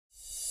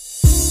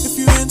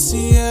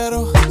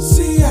Seattle,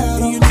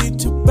 Seattle. You need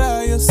to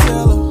buy or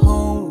sell a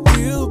home.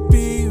 We'll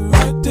be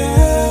right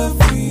there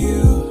for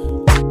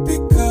you.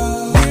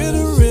 Because we're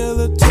the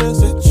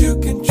realtors that you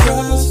can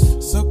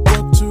trust. So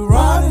go to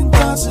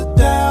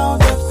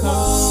ronandon.com.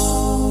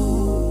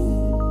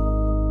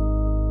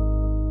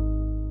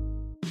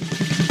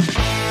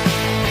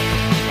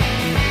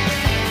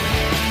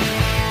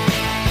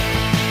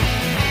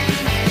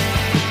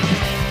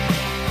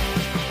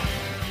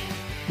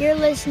 You're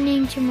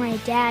listening to my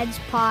dad's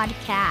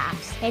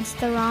podcast. It's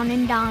the Ron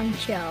and Don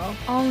Show,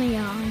 only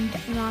on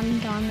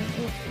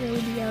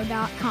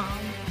ronandonradio.com.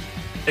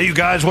 Hey, you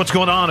guys, what's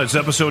going on? It's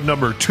episode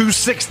number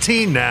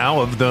 216 now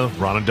of the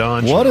Ron and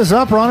Don Show. What is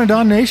up, Ron and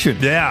Don Nation?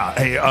 Yeah.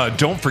 Hey,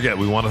 don't forget,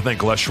 we want to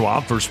thank Les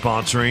Schwab for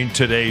sponsoring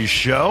today's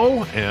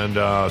show. And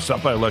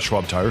stop by Les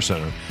Schwab Tire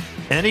Center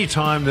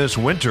anytime this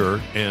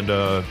winter, and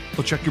they'll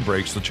check your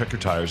brakes, they'll check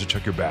your tires, they'll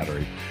check your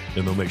battery,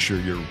 and they'll make sure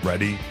you're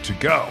ready to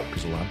go.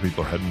 Because a lot of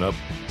people are heading up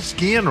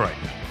skiing right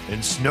now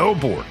and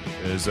snowboarding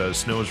as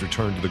snow has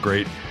returned to the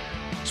great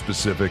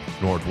Pacific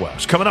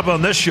Northwest. Coming up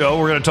on this show,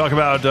 we're going to talk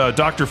about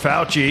Dr.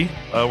 Fauci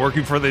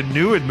working for the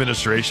new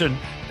administration,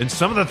 and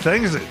some of the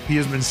things that he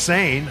has been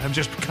saying have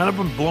just kind of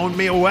been blowing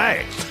me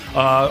away.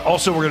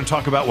 Also, we're going to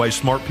talk about why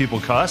smart people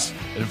cuss.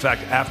 And in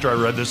fact, after I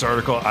read this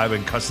article, I've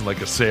been cussing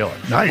like a sailor.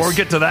 Nice. Before we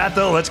get to that,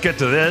 though, let's get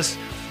to this.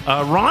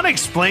 Ron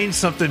explained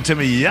something to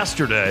me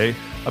yesterday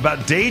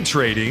about day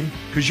trading,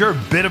 because you're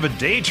a bit of a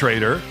day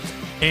trader,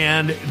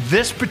 and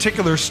this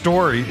particular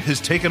story has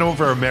taken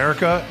over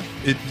America.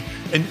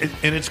 And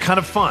it's kind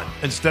of fun.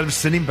 Instead of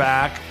sitting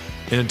back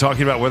and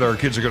talking about whether our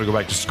kids are going to go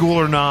back to school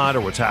or not,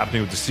 or what's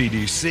happening with the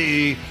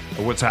CDC,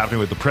 or what's happening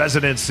with the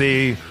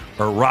presidency,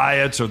 or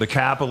riots, or the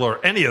Capitol, or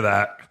any of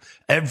that,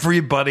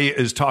 everybody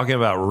is talking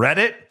about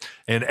Reddit,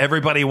 and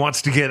everybody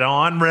wants to get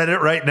on Reddit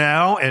right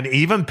now. And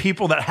even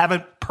people that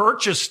haven't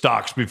purchased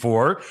stocks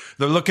before,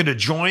 they're looking to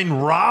join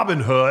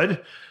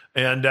Robinhood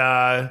and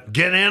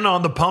get in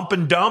on the pump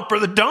and dump or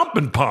the dump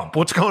and pump.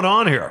 What's going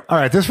on here? All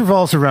right, this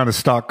revolves around a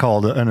store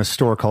called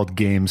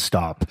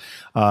GameStop.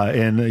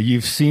 And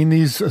you've seen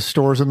these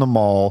stores in the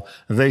mall.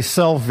 They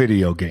sell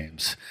video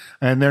games,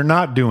 and they're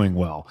not doing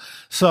well.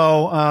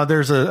 So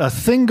there's a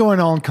thing going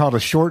on called a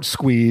short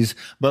squeeze.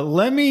 But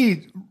let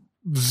me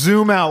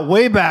zoom out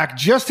way back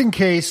just in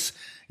case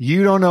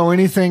you don't know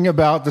anything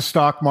about the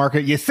stock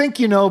market. You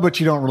think you know, but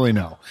you don't really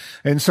know.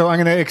 And so I'm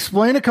going to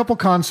explain a couple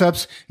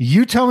concepts.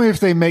 You tell me if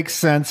they make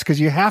sense, because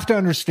you have to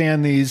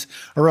understand these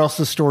or else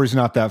the story's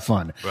not that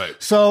fun. Right.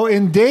 So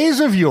in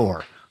days of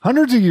yore,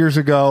 hundreds of years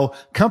ago,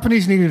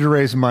 companies needed to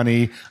raise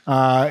money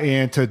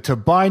and to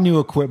buy new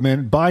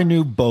equipment, buy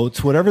new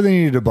boats, whatever they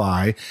needed to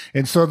buy.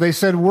 And so they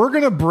said, we're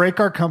going to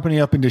break our company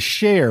up into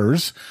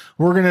shares.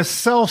 We're going to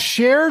sell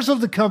shares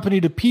of the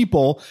company to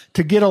people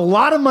to get a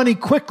lot of money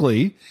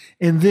quickly.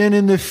 And then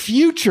in the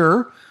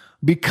future,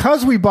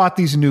 because we bought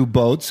these new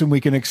boats and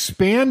we can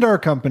expand our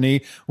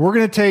company, we're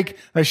going to take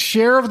a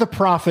share of the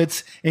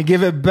profits and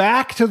give it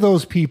back to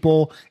those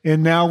people.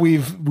 And now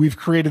we've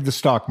created the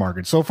stock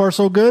market. So far,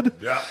 so good.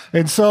 Yeah.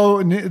 And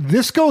so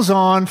this goes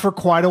on for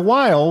quite a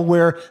while,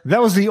 where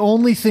that was the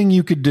only thing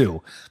you could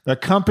do. The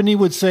company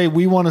would say,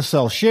 we want to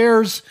sell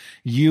shares.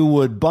 You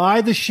would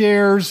buy the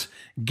shares,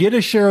 get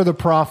a share of the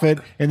profit,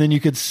 and then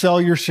you could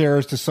sell your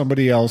shares to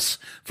somebody else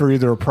for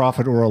either a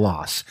profit or a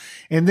loss.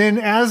 And then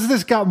as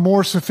this got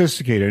more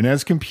sophisticated and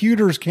as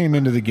computers came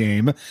into the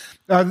game,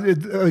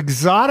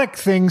 exotic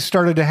things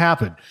started to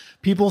happen.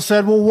 People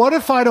said, well, what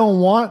if I don't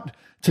want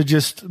to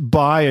just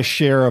buy a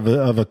share of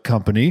a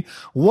company?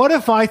 What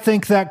if I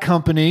think that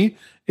company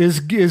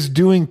is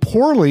doing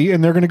poorly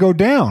and they're going to go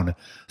down?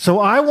 So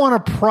I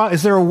want to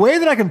is there a way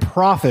that I can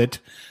profit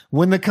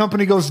when the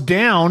company goes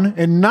down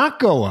and not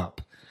go up?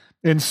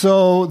 And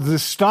so the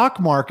stock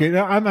market,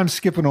 I'm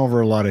skipping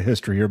over a lot of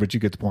history here, but you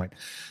get the point.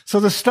 So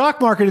the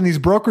stock market and these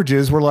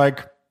brokerages were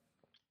like,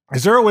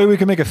 is there a way we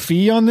can make a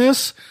fee on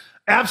this?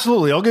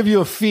 Absolutely. I'll give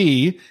you a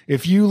fee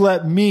if you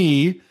let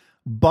me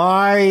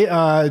create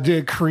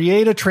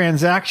a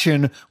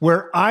transaction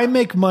where I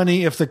make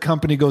money if the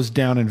company goes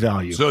down in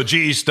value. So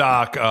GE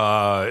stock,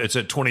 it's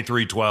at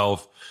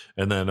 23.12.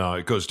 And then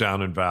it goes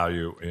down in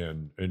value,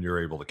 and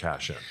you're able to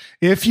cash in.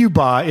 If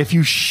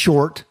you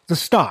short the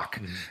stock.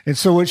 Mm-hmm. And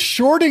so what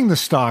shorting the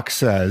stock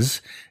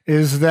says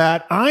is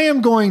that I am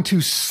going to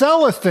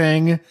sell a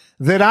thing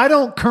that I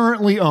don't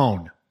currently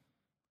own.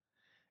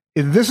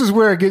 And this is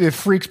where it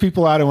freaks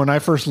people out. And when I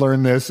first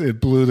learned this, it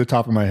blew the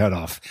top of my head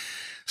off.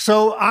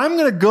 So I'm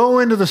going to go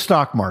into the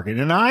stock market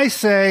and I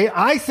say,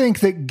 I think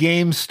that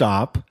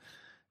GameStop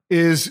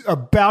is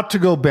about to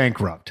go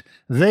bankrupt.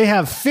 They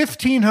have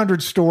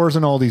 1,500 stores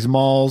in all these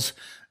malls.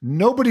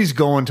 Nobody's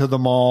going to the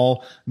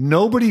mall.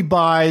 Nobody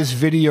buys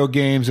video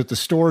games at the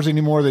stores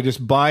anymore. They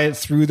just buy it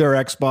through their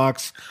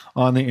Xbox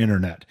on the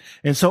internet.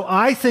 And so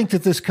I think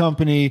that this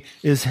company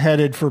is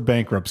headed for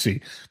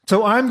bankruptcy.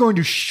 So I'm going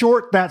to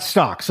short that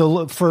stock.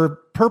 So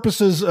for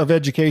purposes of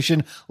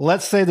education,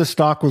 let's say the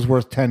stock was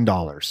worth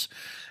 $10.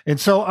 And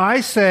so I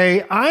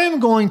say, I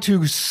am going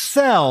to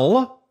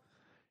sell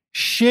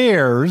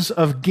shares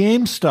of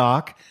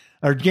GameStop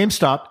or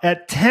GameStop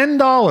at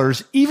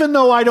 $10, even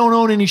though I don't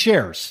own any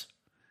shares.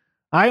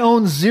 I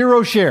own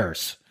 0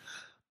 shares.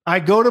 I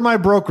go to my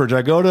brokerage.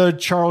 I go to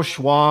Charles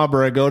Schwab,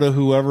 or I go to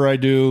whoever I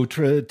do,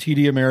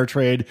 TD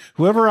Ameritrade,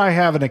 whoever I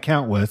have an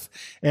account with,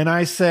 and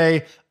I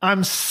say,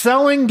 I'm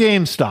selling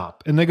GameStop.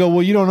 And they go,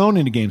 well, you don't own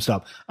any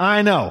GameStop.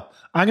 I know.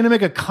 I'm going to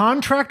make a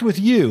contract with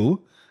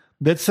you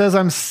that says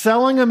I'm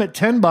selling them at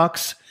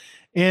 $10,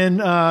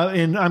 and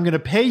I'm going to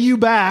pay you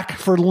back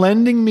for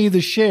lending me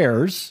the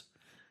shares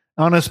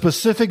on a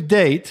specific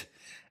date.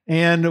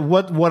 And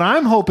what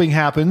I'm hoping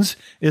happens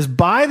is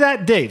by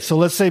that date, so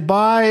let's say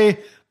by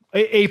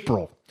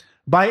April.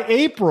 By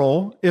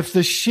April, if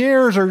the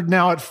shares are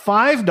now at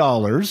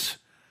 $5,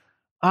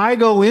 I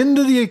go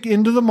into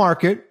the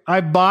market. I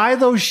buy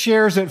those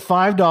shares at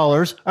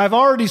 $5. I've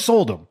already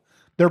sold them.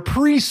 They're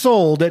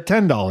pre-sold at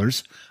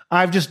 $10.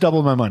 I've just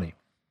doubled my money.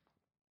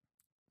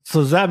 So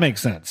does that make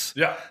sense?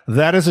 Yeah.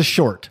 That is a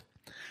short.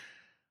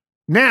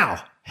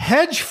 Now,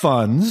 hedge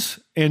funds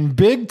and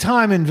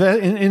big-time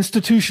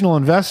institutional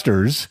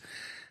investors,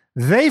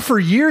 they, for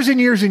years and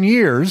years and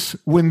years,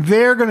 when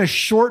they're going to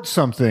short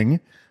something,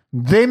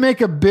 they make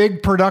a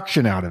big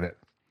production out of it.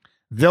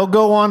 They'll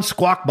go on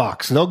Squawk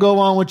Box. They'll go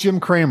on with Jim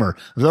Cramer.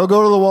 They'll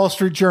go to the Wall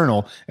Street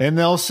Journal, and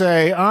they'll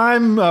say,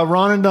 I'm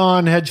Ron and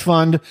Don hedge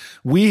fund.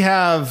 We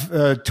have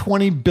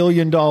 $20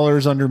 billion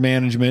under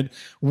management.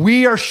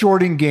 We are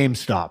shorting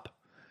GameStop.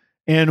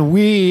 And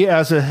we,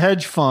 as a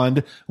hedge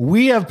fund,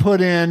 we have put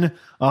in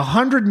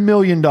 $100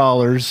 million,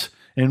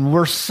 and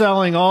we're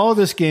selling all of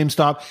this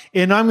GameStop,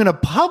 and I'm going to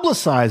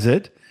publicize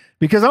it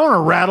because I want to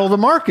rattle the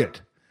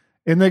market.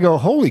 And they go,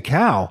 holy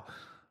cow,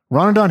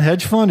 Ron and Don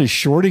hedge fund is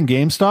shorting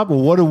GameStop.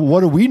 Well, what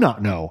do we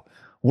not know?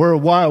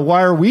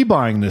 Why are we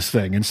buying this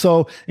thing? And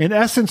so, in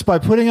essence, by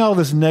putting out all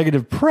this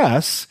negative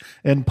press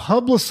and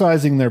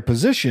publicizing their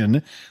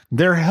position,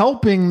 they're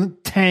helping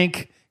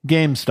tank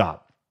GameStop.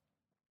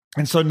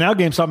 And so now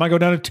GameStop might go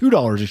down to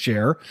 $2 a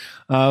share.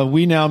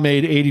 We now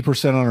made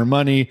 80% on our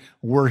money.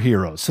 We're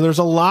heroes. So there's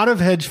a lot of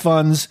hedge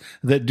funds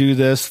that do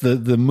this. The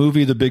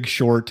movie The Big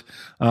Short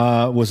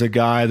was a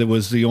guy that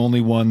was the only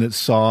one that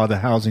saw the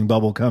housing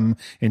bubble come,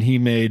 and he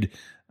made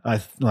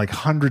like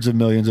hundreds of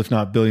millions, if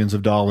not billions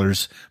of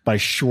dollars by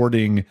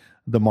shorting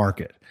the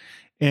market.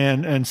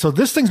 And so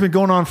this thing's been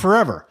going on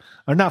forever.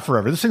 Or not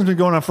forever. This thing's been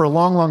going on for a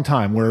long, long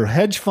time, where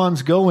hedge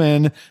funds go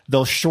in,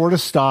 they'll short a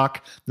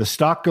stock, the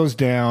stock goes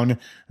down,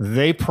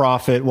 they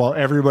profit while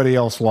everybody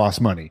else lost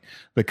money.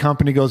 The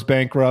company goes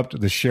bankrupt,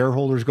 the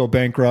shareholders go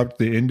bankrupt,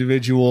 the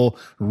individual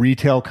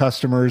retail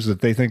customers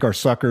that they think are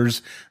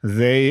suckers,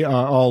 they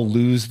all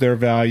lose their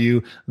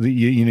value.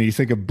 You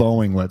think of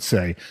Boeing, let's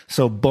say.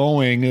 So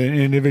Boeing, an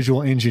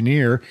individual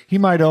engineer, he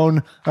might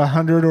own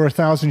 100 or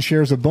 1,000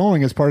 shares of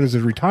Boeing as part of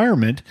his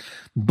retirement.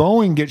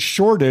 Boeing gets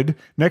shorted.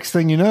 Next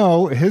thing you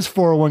know, his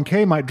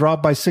 401k might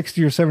drop by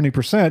 60 or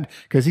 70%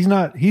 because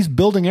he's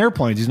building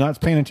airplanes. He's not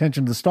paying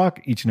attention to the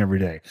stock each and every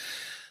day.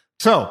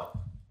 So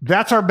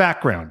that's our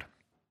background.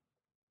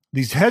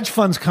 These hedge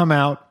funds come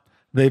out.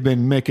 They've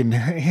been making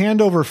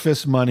hand over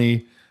fist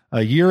money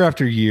year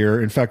after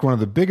year. In fact, one of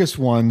the biggest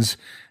ones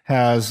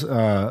has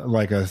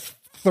like a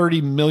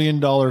 $30 million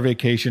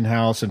vacation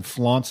house and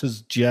flaunts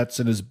his jets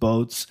and his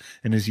boats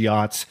and his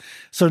yachts.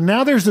 So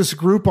now there's this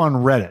group on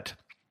Reddit.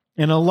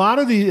 And a lot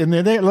of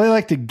they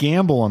like to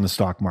gamble on the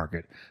stock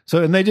market.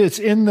 So, and it's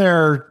in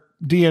their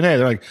DNA.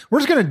 They're like, we're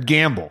just going to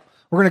gamble.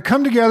 We're going to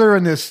come together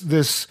in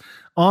this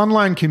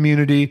online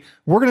community.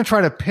 We're going to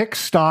try to pick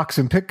stocks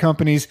and pick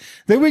companies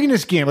that we can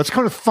just gamble. It's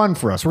kind of fun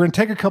for us. We're going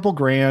to take a couple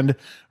grand.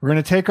 We're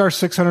going to take our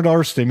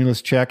 $600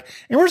 stimulus check,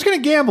 and we're just going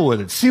to gamble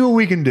with it, see what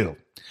we can do.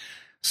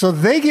 So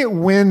they get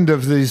wind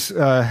of these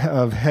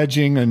of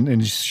hedging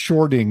and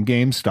shorting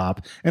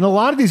GameStop, and a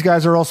lot of these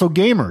guys are also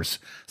gamers.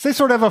 So they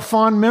sort of have a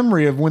fond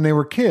memory of when they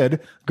were a kid,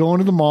 going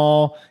to the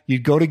mall.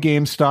 You'd go to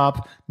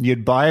GameStop,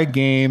 you'd buy a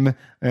game,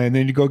 and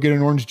then you go get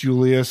an Orange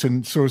Julius,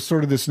 and so it's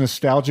sort of this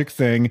nostalgic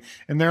thing.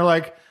 And they're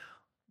like,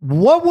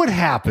 "What would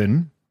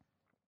happen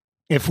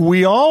if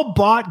we all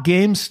bought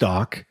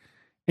GameStop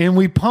and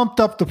we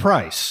pumped up the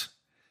price?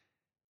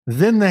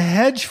 Then the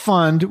hedge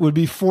fund would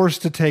be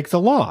forced to take the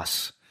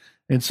loss."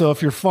 And so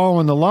if you're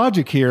following the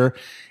logic here,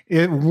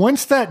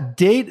 once that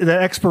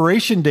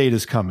expiration date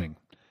is coming,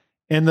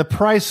 and the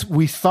price,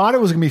 we thought it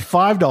was going to be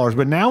 $5,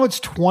 but now it's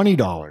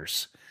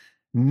 $20.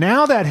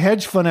 Now that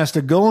hedge fund has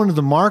to go into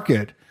the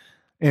market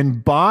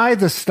and buy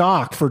the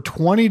stock for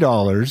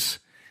 $20,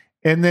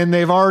 and then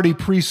they've already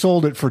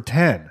pre-sold it for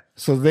 $10.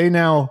 So they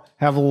now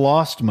have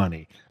lost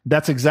money.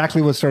 That's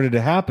exactly what started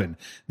to happen.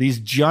 These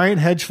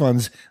giant hedge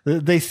funds,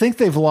 they think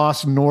they've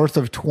lost north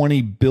of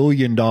 $20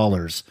 billion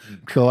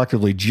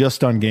collectively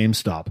just on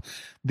GameStop.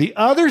 The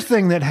other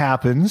thing that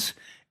happens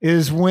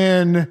is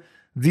when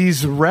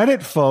these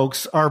Reddit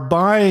folks are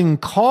buying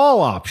call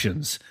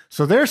options.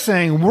 So they're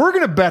saying, we're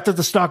going to bet that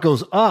the stock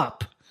goes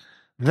up.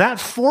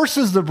 That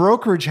forces the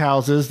brokerage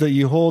houses that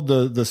you hold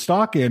the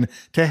stock in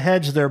to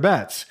hedge their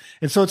bets.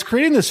 And so it's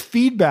creating this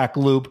feedback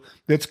loop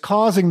that's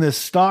causing this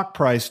stock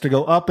price to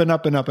go up and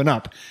up and up and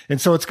up.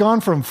 And so it's gone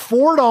from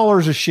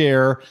 $4 a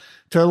share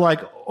to like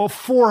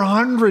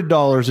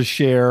 $400 a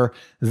share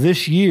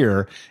this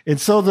year. And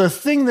so the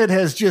thing that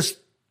has just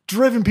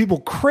driven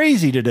people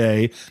crazy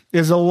today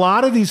is a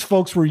lot of these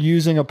folks were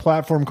using a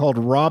platform called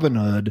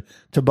Robinhood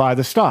to buy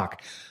the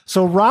stock.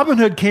 So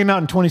Robinhood came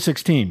out in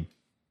 2016.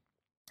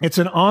 It's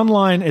an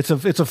online, it's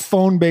a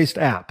phone-based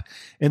app.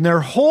 And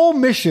their whole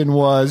mission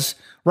was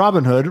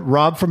Robinhood,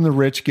 rob from the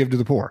rich, give to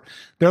the poor.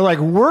 They're like,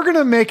 we're going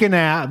to make an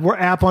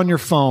app on your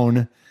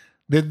phone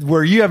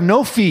where you have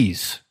no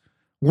fees.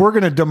 We're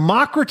going to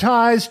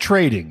democratize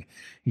trading.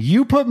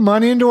 You put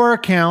money into our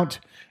account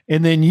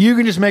and then you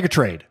can just make a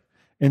trade.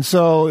 And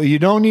so you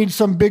don't need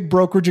some big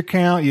brokerage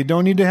account. You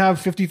don't need to have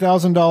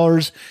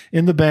 $50,000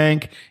 in the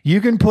bank. You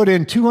can put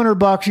in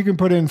 $200. You can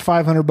put in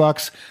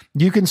 $500.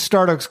 You can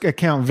start an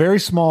account very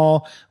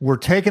small. We're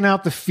taking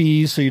out the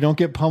fees so you don't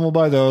get pummeled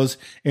by those.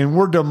 And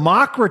we're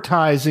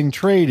democratizing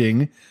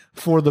trading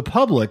for the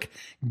public.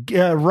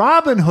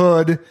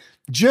 Robinhood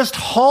just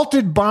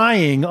halted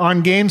buying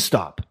on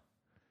GameStop.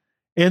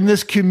 And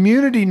this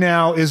community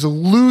now is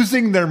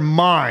losing their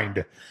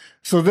mind.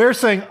 So they're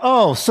saying,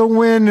 oh, so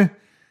when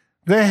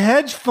the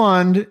hedge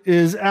fund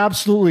is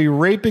absolutely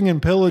raping and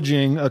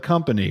pillaging a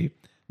company,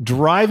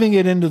 driving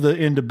it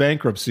into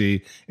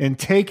bankruptcy, and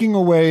taking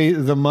away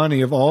the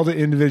money of all the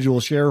individual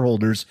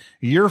shareholders,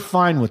 you're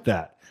fine with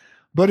that.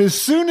 But as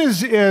soon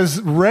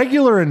as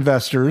regular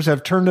investors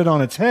have turned it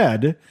on its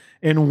head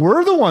and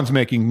we're the ones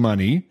making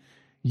money,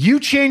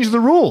 you change the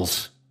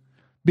rules.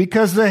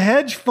 Because the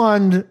hedge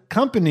fund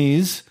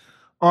companies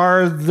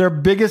are their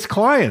biggest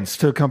clients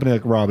to a company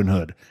like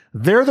Robinhood.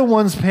 They're the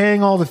ones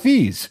paying all the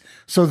fees.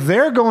 So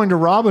they're going to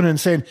Robinhood and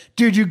saying,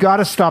 dude, you got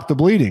to stop the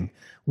bleeding.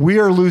 We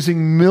are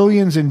losing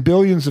millions and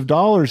billions of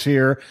dollars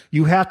here.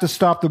 You have to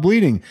stop the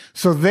bleeding.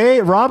 So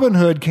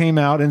Robinhood came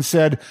out and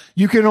said,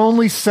 you can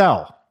only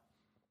sell.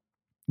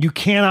 You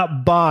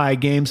cannot buy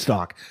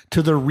GameStop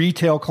to the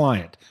retail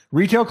client.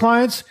 Retail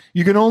clients,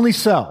 you can only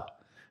sell.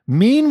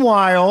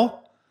 Meanwhile,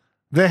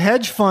 the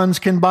hedge funds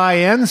can buy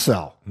and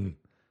sell.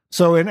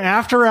 So in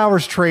after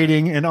hours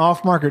trading and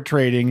off market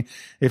trading,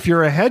 if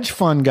you're a hedge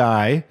fund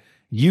guy,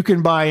 you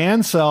can buy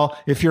and sell.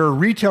 If you're a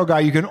retail guy,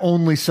 you can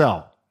only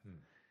sell.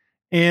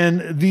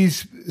 And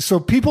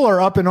so people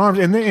are up in arms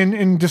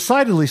and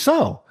decidedly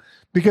so,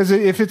 because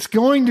if it's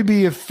going to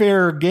be a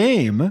fair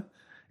game,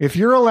 if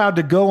you're allowed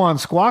to go on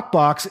Squawk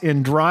Box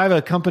and drive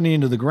a company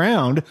into the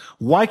ground,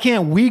 why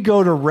can't we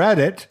go to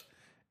Reddit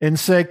and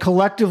say,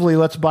 collectively,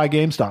 let's buy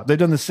GameStop? They've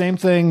done the same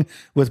thing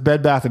with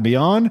Bed Bath &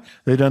 Beyond.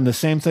 They've done the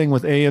same thing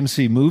with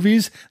AMC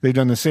Movies. They've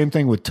done the same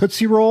thing with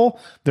Tootsie Roll.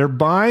 They're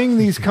buying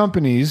these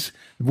companies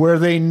where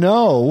they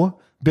know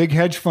big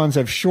hedge funds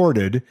have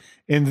shorted,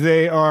 and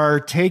they are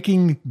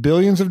taking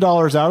billions of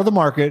dollars out of the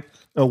market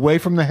away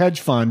from the hedge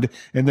fund,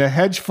 and the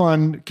hedge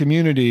fund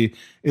community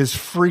is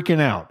freaking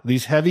out.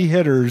 These heavy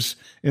hitters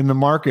in the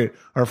market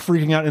are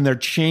freaking out, and they're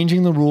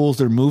changing the rules.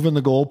 They're moving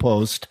the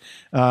goalpost,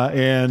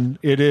 and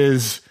it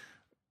is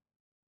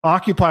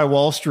Occupy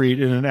Wall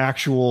Street in an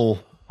actual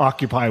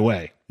Occupy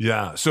way.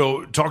 Yeah.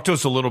 So talk to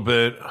us a little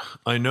bit.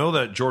 I know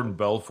that Jordan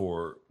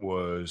Belfort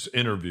was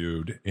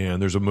interviewed,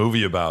 and there's a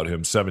movie about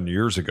him 7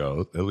 years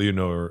ago that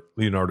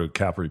Leonardo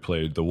DiCaprio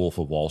played, The Wolf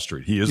of Wall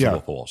Street. He is the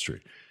Wolf of Wall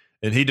Street.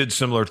 And he did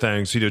similar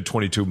things. He did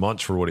 22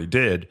 months for what he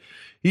did.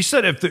 He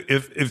said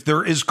if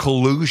there is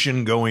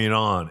collusion going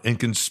on and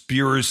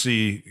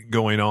conspiracy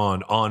going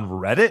on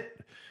Reddit,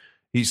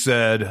 he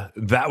said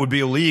that would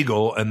be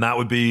illegal and that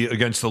would be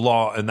against the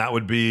law and that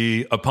would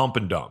be a pump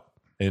and dump.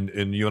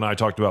 And you and I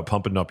talked about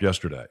pump and dump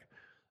yesterday.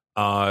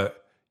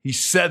 He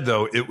said,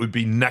 though, it would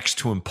be next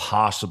to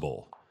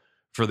impossible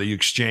for the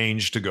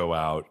exchange to go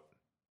out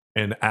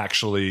and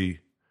actually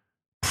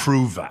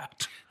prove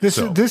that.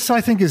 This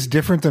I think is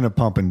different than a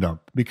pump and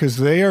dump, because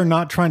they are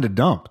not trying to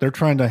dump. They're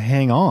trying to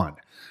hang on.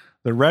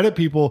 The Reddit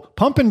people,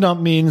 pump and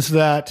dump means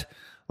that,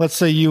 let's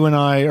say you and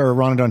I are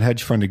Ron and Don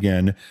Hedge Fund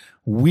again.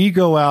 We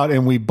go out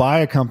and we buy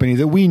a company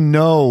that we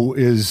know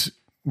is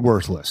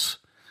worthless.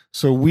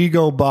 So we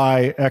go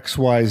buy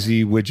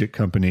XYZ widget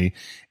company.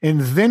 And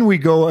then we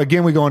go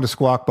into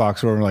Squawk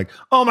Box where we're like,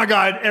 oh my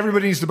God,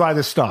 everybody needs to buy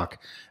this stock.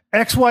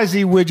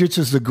 XYZ Widgets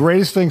is the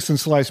greatest thing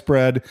since sliced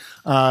bread.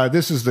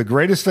 This is the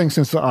greatest thing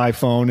since the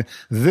iPhone.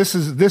 This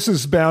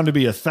is bound to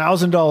be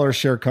 $1,000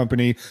 share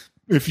company.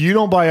 If you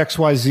don't buy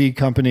XYZ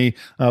company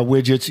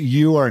widgets,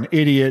 you are an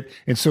idiot.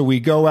 And so we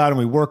go out and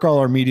we work all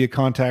our media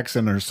contacts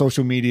and our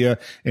social media,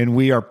 and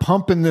we are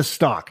pumping this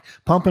stock,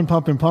 pumping,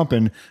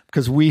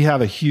 because we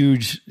have a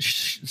huge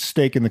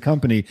stake in the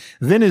company.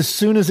 Then as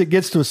soon as it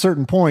gets to a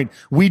certain point,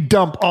 we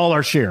dump all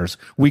our shares.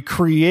 We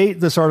create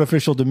this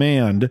artificial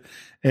demand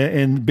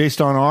and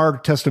based on our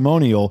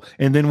testimonial,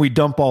 and then we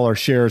dump all our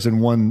shares in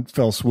one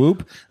fell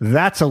swoop.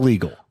 That's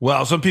illegal.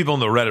 Well, some people in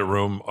the Reddit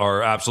room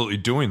are absolutely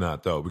doing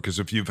that, though, because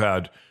if you've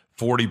had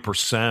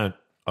 40%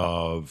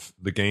 of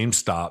the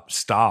GameStop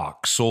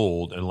stock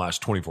sold in the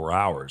last 24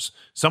 hours,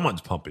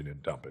 someone's pumping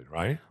and dumping,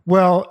 right?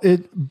 Well,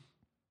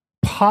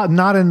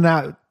 not in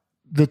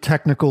the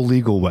technical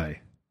legal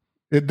way.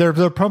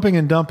 They're pumping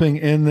and dumping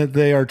in that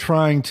they are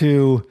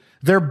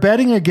they're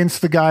betting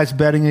against the guys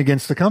betting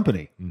against the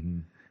company. Mm-hmm.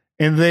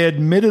 And they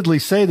admittedly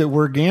say that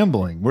we're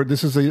gambling.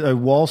 This is a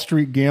Wall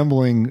Street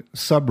gambling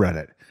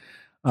subreddit.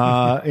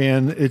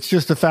 And it's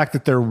just the fact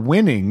that they're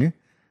winning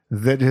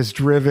that has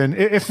driven.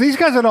 If these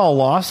guys had all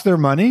lost their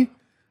money,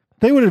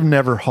 they would have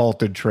never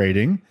halted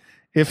trading.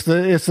 If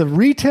the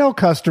retail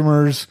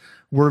customers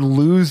were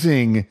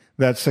losing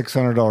that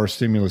 $600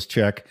 stimulus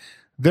check,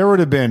 there would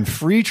have been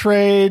free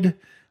trade,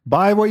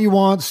 buy what you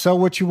want, sell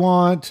what you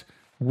want.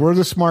 We're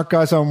the smart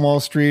guys on Wall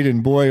Street,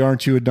 and boy,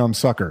 aren't you a dumb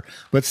sucker.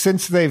 But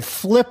since they've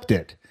flipped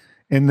it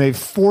and they've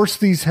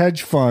forced these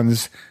hedge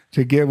funds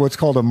to get what's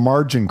called a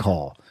margin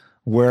call,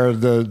 where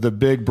the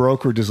big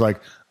brokerage is like,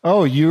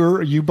 oh,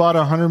 you bought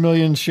 100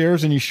 million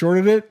shares and you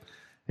shorted it,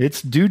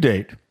 it's due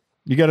date.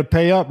 You got to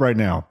pay up right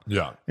now.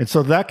 Yeah. And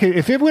so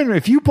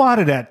if you bought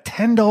it at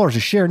 $10 a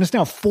share and it's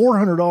now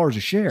 $400 a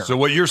share. So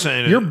what you're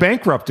saying you're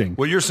bankrupting.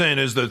 What you're saying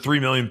is the 3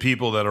 million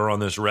people that are on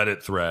this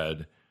Reddit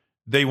thread,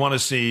 they want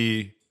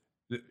to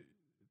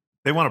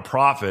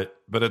profit,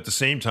 but at the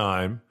same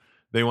time,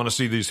 they want to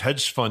see these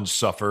hedge funds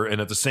suffer, and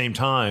at the same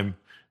time,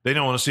 they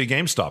don't want to see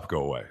GameStop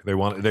go away. They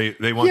want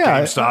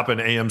GameStop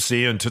and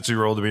AMC and Tootsie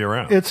Roll to be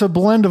around. It's a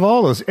blend of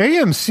all those.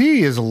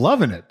 AMC is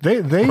loving it.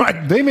 They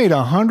made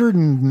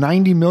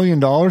 $190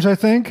 million, I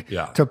think,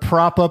 to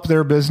prop up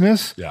their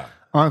business. Yeah.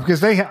 Because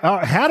they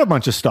had a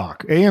bunch of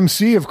stock.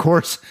 AMC, of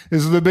course,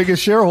 is the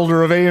biggest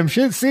shareholder of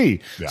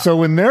AMC. Yeah. So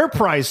when their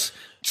price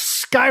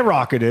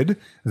skyrocketed,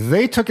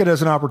 they took it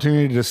as an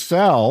opportunity to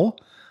sell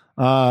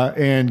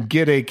and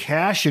get a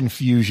cash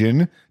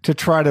infusion to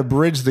try to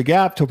bridge the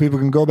gap till people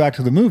can go back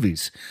to the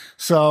movies.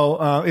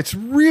 So it's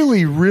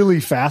really, really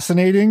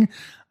fascinating.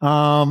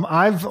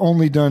 I've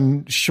only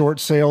done short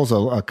sales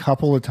a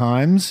couple of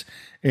times,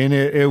 and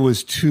it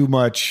was too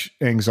much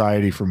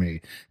anxiety for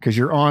me because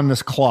you're on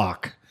this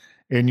clock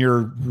and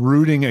you're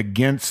rooting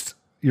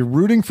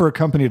for a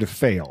company to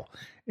fail.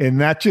 And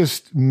that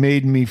just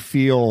made me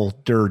feel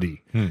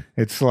dirty.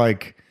 It's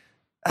like,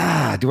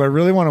 do I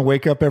really want to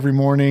wake up every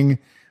morning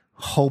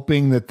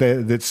hoping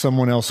that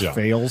someone else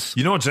fails?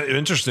 You know what's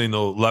interesting,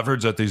 though?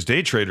 Leverage that these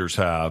day traders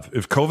have.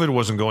 If COVID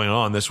wasn't going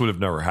on, this would have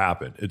never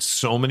happened. It's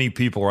so many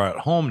people are at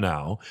home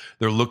now.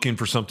 They're looking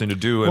for something to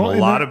do, and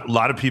a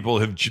lot of people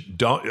have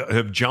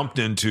jumped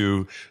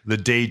into the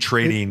day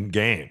trading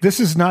game. This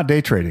is not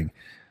day trading.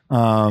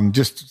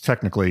 Just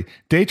technically,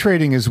 day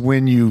trading is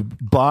when you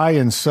buy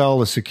and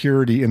sell a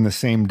security in the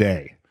same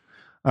day.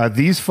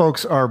 These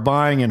folks are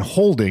buying and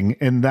holding,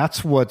 and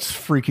that's what's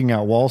freaking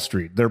out Wall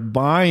Street. They're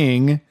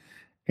buying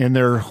and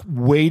they're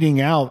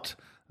waiting out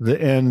the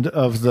end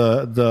of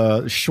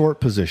the short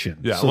position.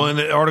 Yeah. So, well, in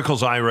the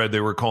articles I read,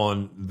 they were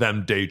calling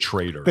them day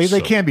traders.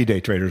 They can't be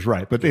day traders,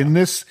 right? But in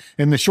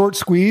the short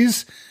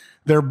squeeze,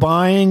 they're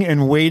buying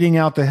and waiting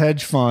out the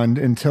hedge fund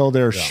until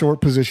their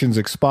short positions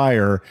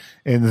expire,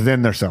 and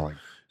then they're selling.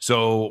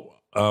 So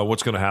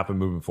what's going to happen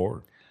moving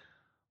forward?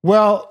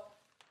 Well,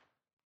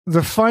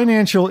 the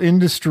financial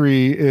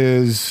industry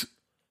is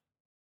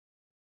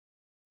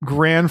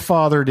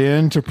grandfathered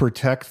in to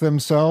protect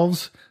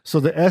themselves. So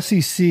the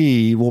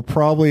SEC will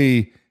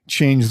probably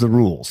change the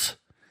rules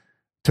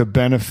to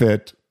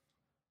benefit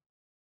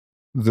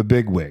the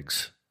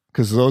bigwigs.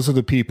 Because those are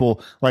the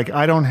people, like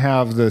I don't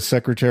have the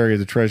Secretary of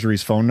the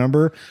Treasury's phone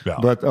number,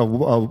 but a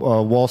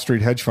Wall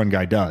Street hedge fund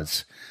guy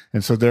does.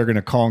 And so they're going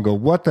to call and go,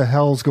 what the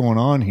hell's going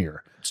on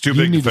here? It's too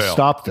big to fail. To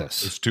stop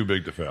this. It's too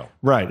big to fail.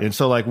 Right. And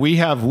so like we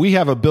have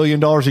 $1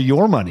 billion of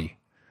your money.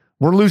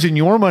 We're losing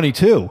your money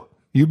too.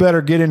 You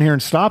better get in here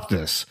and stop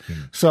this.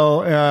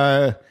 So,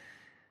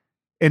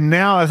 and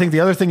now I think the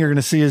other thing you're going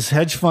to see is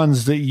hedge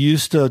funds that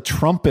used to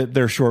trumpet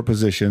their short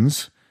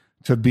positions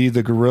to be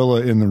the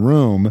gorilla in the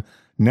room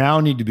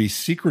now need to be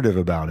secretive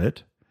about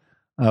it.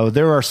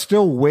 There are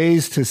still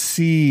ways to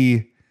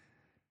see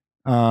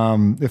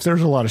if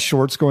there's a lot of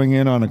shorts going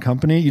in on a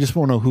company, you just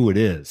won't know who it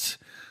is.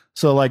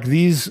 So like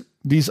these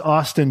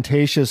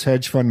ostentatious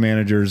hedge fund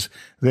managers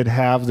that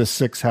have the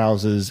 6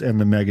 houses and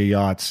the mega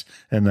yachts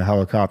and the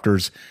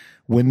helicopters,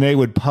 when they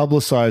would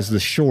publicize the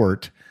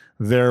short,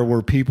 there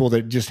were people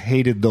that just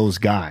hated those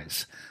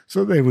guys.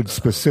 So they would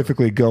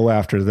specifically go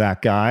after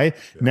that guy.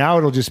 Now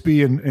it'll just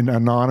be an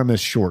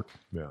anonymous short.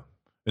 Yeah.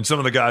 And some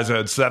of the guys that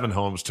had 7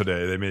 homes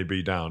today, they may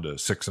be down to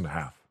 6.5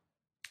 homes.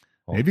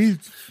 Maybe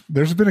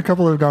there's been a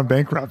couple that have gone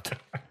bankrupt.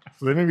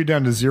 So they may be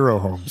down to 0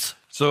 homes.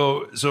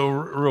 So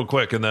real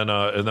quick, and then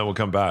we'll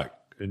come back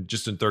in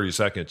 30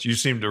 seconds. You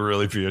seem to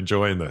really be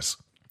enjoying this.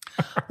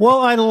 Well,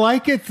 I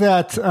like it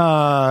that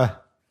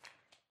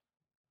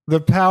the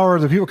power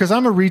of the people, because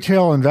I'm a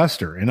retail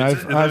investor, and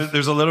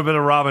there's a little bit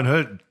of Robin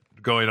Hood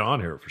going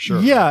on here for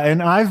sure. Yeah,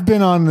 and I've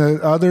been on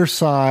the other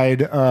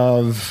side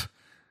of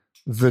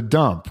the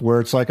dump where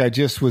it's like I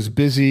just was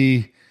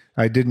busy.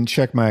 I didn't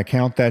check my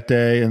account that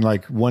day, and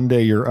like one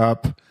day you're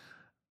up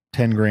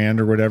 10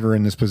 grand or whatever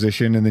in this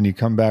position, and then you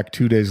come back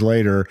 2 days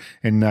later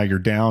and now you're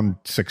down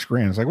 6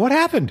 grand. It's like, what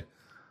happened?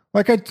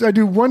 Like I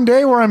do one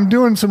day where I'm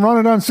doing some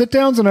running on sit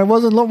downs and I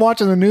wasn't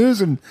watching the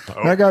news and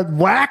I got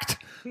whacked.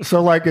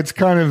 So like it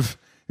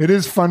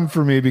is fun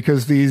for me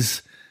because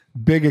these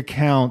big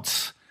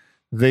accounts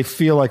they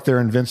feel like they're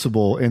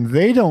invincible, and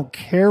they don't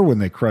care when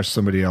they crush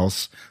somebody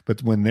else.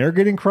 But when they're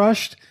getting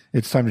crushed,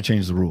 it's time to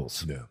change the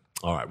rules. Yeah.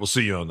 All right. We'll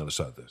see you on the other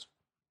side of this.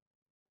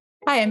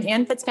 Hi, I'm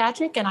Ann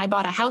Fitzpatrick, and I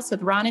bought a house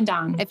with Ron and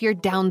Don. If you're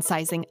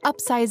downsizing,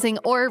 upsizing,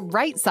 or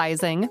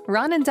right-sizing,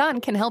 Ron and Don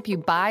can help you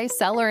buy,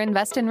 sell, or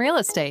invest in real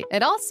estate.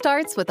 It all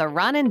starts with a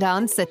Ron and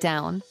Don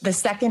sit-down. The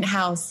second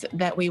house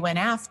that we went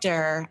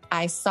after,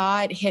 I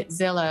saw it hit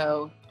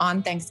Zillow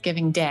on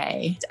Thanksgiving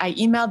Day. I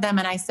emailed them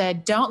and I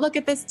said, don't look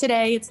at this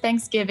today. It's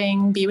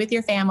Thanksgiving. Be with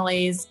your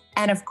families.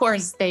 And of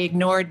course, they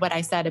ignored what I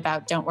said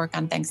about don't work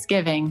on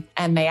Thanksgiving.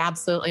 And they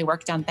absolutely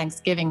worked on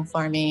Thanksgiving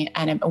for me.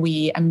 And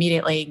we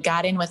immediately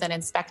got in with an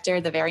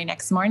inspector the very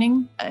next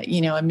morning,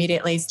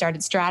 immediately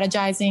started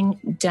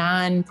strategizing.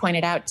 Don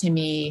pointed out to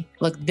me,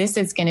 look, this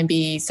is going to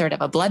be sort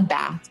of a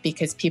bloodbath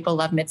because people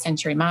love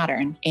mid-century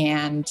modern.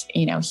 And,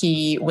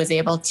 he was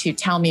able to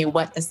tell me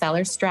what the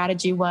seller's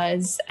strategy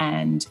was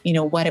and,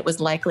 what it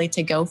was likely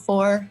to go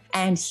for.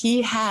 And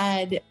he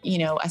had,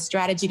 a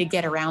strategy to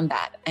get around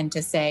that and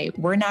to say,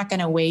 we're not going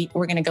to wait.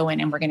 We're going to go in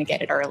and we're going to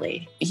get it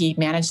early. He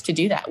managed to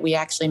do that. We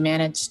actually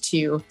managed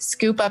to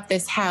scoop up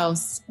this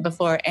house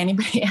before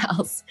anybody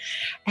else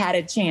had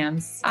a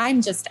chance.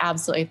 I'm just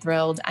absolutely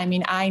thrilled. I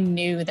mean, I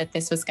knew that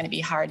this was going to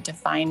be hard to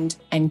find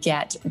and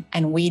get,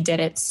 and we did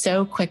it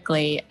so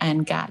quickly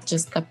and got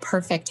just the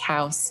perfect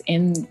house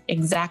in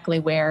exactly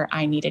where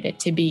I needed it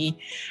to be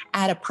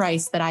at a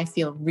price that I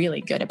feel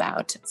really good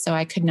about. So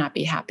I could not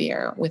be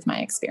happier with my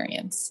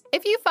experience.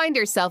 If you find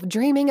yourself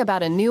dreaming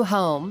about a new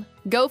home,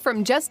 go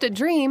from just a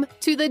dream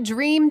to the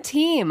dream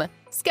team.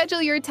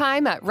 Schedule your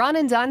time at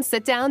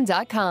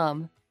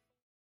ronanddonsitdown.com.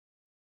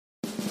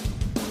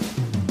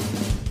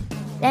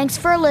 Thanks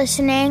for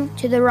listening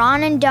to the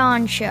Ron and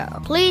Don Show.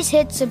 Please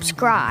hit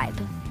subscribe.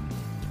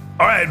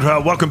 All right.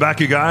 Welcome back,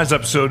 you guys.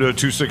 Episode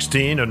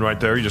 216. And right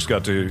there, you just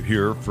got to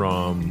hear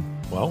from,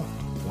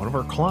 one of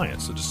our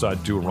clients that decided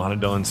to do a Ron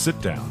and Don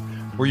sit down.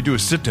 Where you do a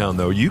sit down,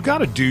 though, you got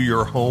to do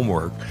your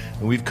homework.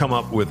 And we've come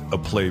up with a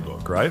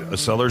playbook, right? A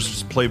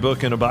seller's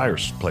playbook and a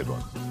buyer's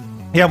playbook.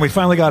 Yeah, we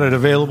finally got it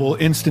available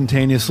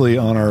instantaneously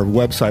on our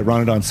website,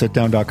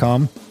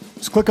 ronanddonsitdown.com.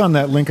 Just click on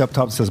that link up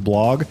top that says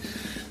blog,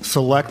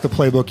 select the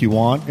playbook you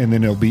want, and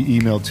then it'll be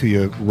emailed to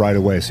you right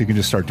away. So you can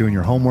just start doing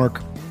your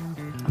homework.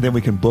 Then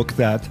we can book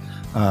that.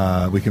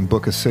 We can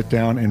book a sit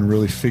down and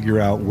really figure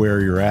out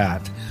where you're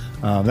at.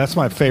 That's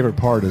my favorite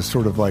part, is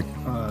sort of like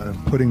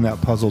putting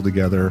that puzzle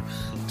together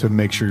to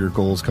make sure your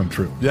goals come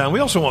true. Yeah, and we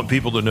also want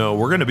people to know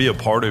we're going to be a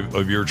part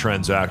of your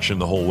transaction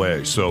the whole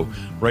way. So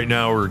right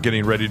now we're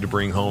getting ready to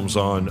bring homes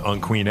on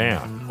Queen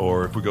Anne,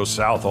 or if we go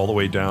south all the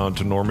way down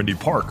to Normandy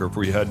Park, or if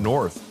we head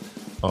north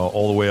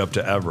all the way up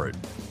to Everett.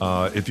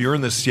 If you're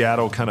in the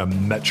Seattle kind of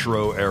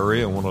metro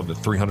area, one of the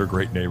 300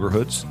 great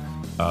neighborhoods,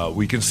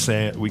 we can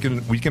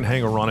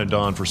hang a Ron and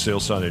Don for sale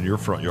sign in your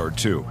front yard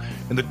too.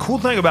 And the cool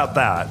thing about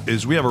that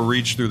is we have a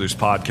reach through this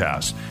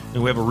podcast,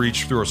 and we have a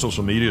reach through our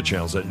social media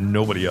channels that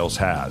nobody else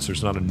has.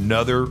 There's not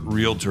another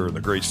realtor in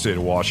the great state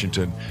of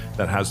Washington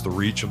that has the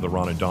reach of the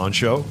Ron and Don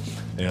Show,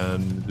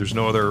 and there's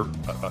no other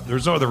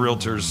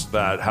realtors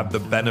that have the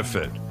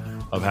benefit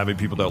of having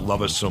people that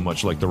love us so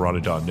much like the Ron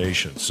and Don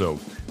Nation. So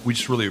we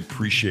just really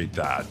appreciate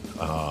that.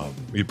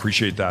 We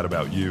appreciate that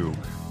about you.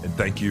 And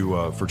thank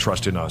you for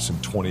trusting us in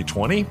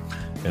 2020.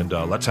 And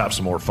let's have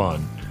some more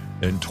fun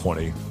in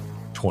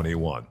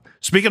 2021.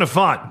 Speaking of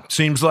fun,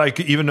 seems like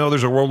even though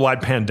there's a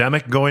worldwide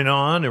pandemic going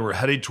on and we're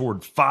headed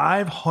toward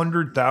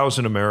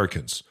 500,000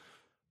 Americans,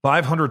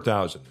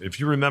 500,000. If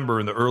you remember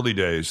in the early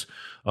days,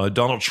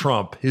 Donald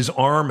Trump, his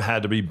arm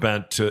had to be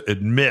bent to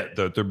admit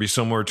that there'd be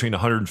somewhere between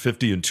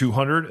 150 and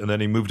 200, and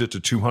then he moved it to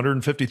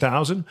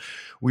 250,000.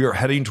 We are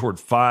heading toward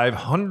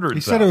 500,000.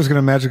 He said it was going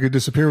to magically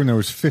disappear when there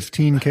was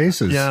 15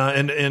 cases. Yeah,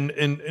 and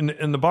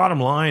the bottom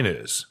line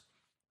is,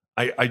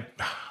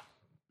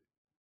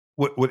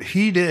 what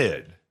he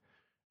did,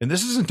 and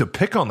this isn't to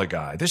pick on the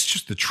guy, this is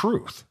just the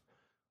truth.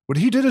 What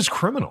he did is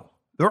criminal.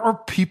 There are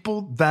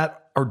people that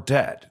are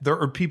dead. There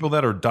are people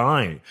that are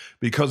dying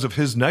because of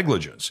his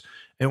negligence.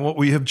 And what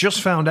we have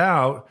just found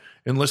out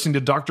in listening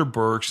to Dr.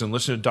 Birx and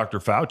listening to Dr.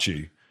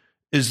 Fauci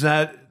is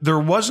that there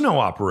was no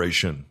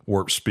Operation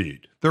Warp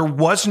Speed. There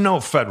was no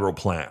federal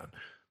plan.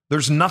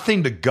 There's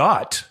nothing to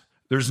gut.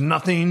 There's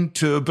nothing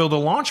to build a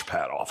launch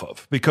pad off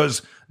of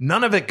because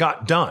none of it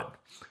got done.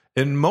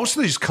 And most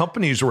of these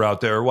companies were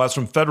out there, while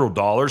some federal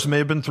dollars may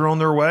have been thrown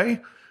their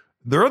way,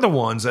 they're the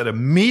ones that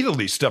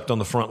immediately stepped on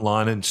the front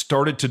line and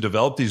started to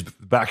develop these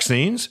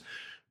vaccines.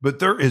 But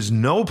there is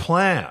no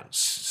plan,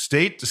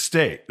 state to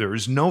state. There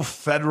is no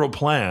federal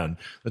plan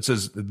that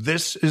says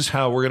this is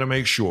how we're going to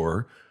make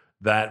sure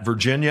that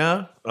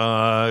Virginia,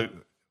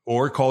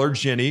 or call her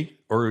Ginny,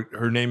 or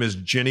her name is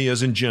Ginny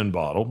as in gin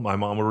bottle. My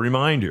mom will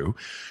remind you.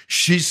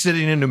 She's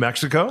sitting in New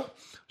Mexico.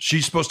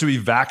 She's supposed to be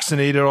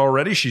vaccinated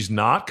already. She's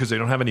not because they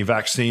don't have any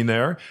vaccine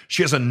there.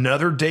 She has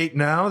another date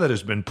now that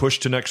has been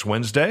pushed to next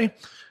Wednesday.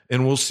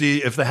 And we'll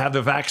see if they have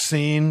the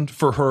vaccine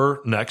for her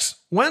next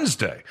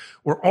Wednesday.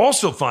 We're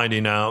also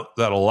finding out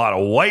that a lot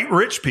of white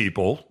rich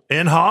people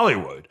in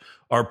Hollywood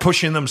are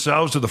pushing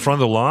themselves to the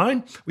front of the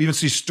line. We even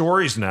see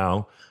stories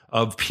now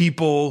of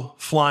people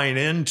flying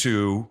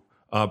into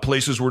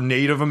places where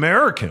Native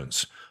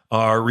Americans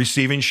are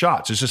receiving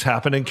shots. This just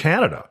happened in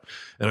Canada.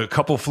 And a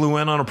couple flew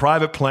in on a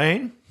private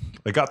plane.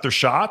 They got their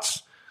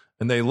shots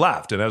and they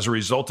left. And as a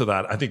result of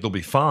that, I think they'll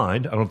be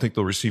fined. I don't think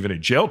they'll receive any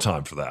jail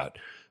time for that.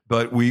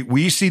 But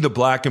we see the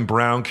black and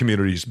brown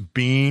communities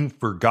being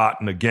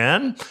forgotten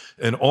again.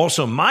 And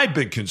also my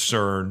big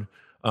concern,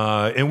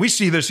 and we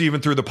see this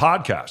even through the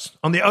podcast.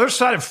 On the other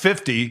side of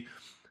 50,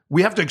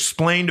 we have to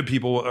explain to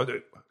people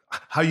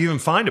how you even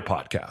find a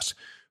podcast.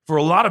 For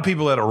a lot of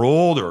people that are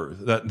older,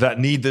 that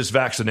need this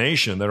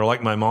vaccination, that are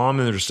like my mom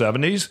in their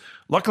 70s,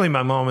 luckily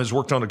my mom has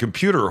worked on a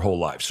computer her whole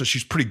life, so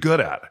she's pretty good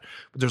at it.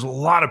 But there's a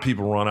lot of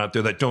people around out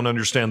there that don't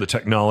understand the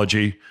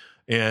technology.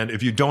 And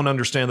if you don't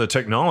understand the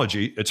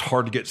technology, it's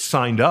hard to get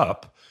signed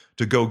up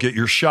to go get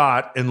your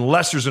shot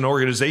unless there's an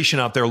organization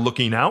out there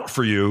looking out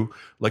for you.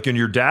 Like in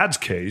your dad's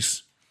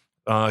case,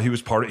 he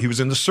was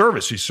in the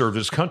service. He served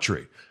his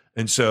country.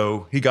 And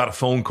so he got a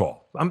phone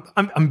call.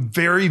 I'm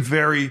very,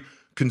 very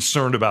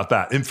concerned about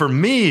that. And for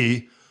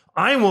me,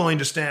 I'm willing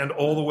to stand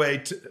all the way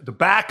to the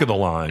back of the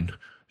line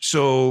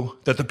so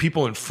that the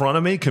people in front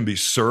of me can be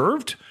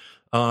served.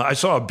 I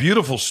saw a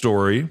beautiful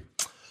story,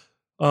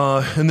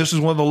 and this is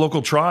one of the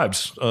local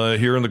tribes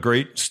here in the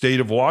great state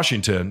of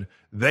Washington.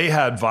 They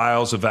had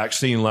vials of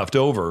vaccine left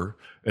over,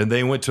 and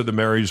they went to the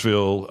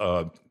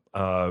Marysville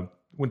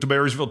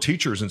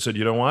teachers and said,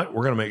 you know what?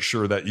 We're going to make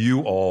sure that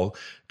you all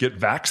get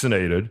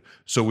vaccinated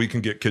so we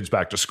can get kids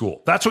back to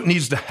school. That's what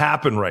needs to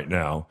happen right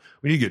now.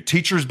 We need to get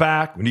teachers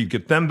back. We need to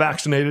get them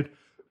vaccinated,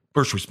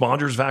 first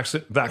responders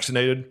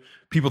vaccinated,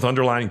 people with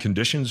underlying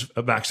conditions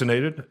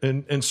vaccinated,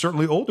 and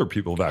certainly older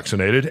people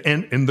vaccinated.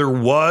 And there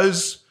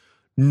was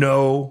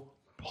no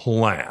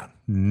plan,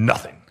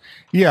 nothing.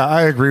 Yeah,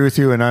 I agree with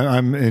you, and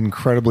I'm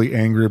incredibly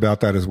angry about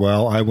that as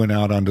well. I went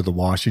out onto the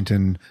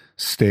Washington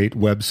State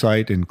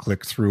website and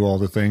clicked through all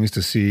the things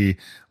to see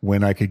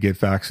when I could get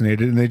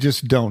vaccinated, and they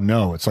just don't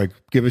know. It's like,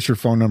 give us your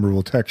phone number,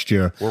 we'll text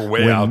you We're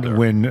way out there.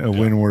 when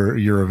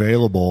you're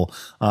available.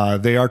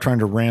 They are trying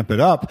to ramp it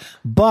up,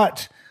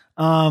 but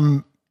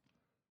I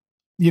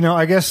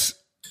guess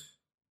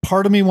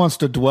part of me wants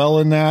to dwell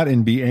in that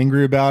and be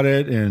angry about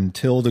it and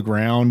till the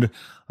ground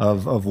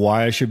of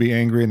why I should be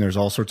angry. And there's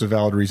all sorts of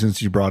valid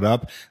reasons you brought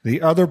up.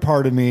 The other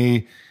part of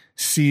me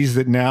sees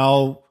that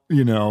now,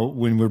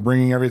 when we're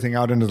bringing everything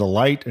out into the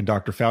light and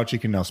Dr. Fauci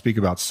can now speak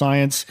about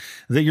science,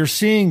 that you're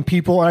seeing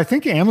people, and I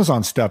think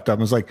Amazon stepped up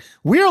and was like,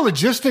 we are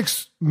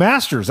logistics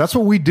masters. That's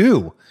what we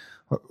do.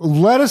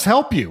 Let us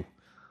help you.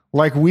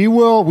 Like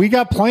we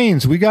got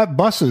planes, we got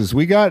buses,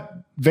 we got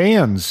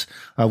vans,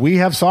 we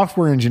have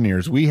software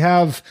engineers, we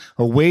have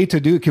a way to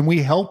do, can we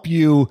help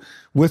you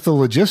with the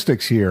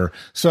logistics here?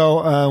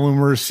 So when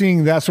we're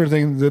seeing that sort of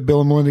thing, the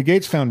Bill and Melinda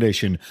Gates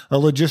Foundation, a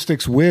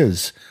logistics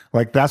whiz,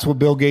 like that's what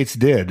Bill Gates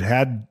did,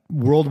 had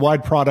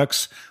worldwide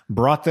products,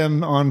 brought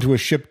them onto a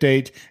ship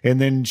date, and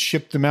then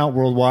shipped them out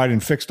worldwide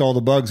and fixed all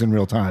the bugs in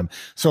real time.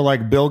 So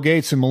like Bill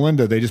Gates and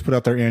Melinda, they just put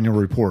out their annual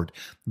report,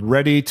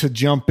 ready to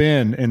jump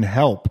in and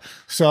help.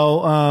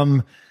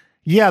 So,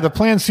 yeah, the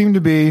plan seemed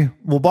to be,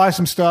 we'll buy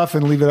some stuff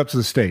and leave it up to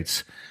the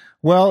states.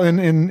 Well,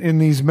 in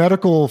these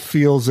medical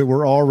fields that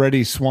were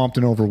already swamped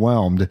and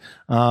overwhelmed,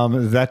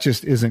 that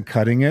just isn't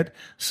cutting it.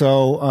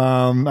 So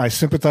I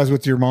sympathize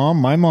with your mom.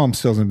 My mom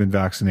still hasn't been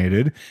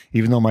vaccinated,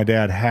 even though my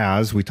dad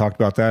has. We talked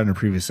about that in a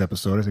previous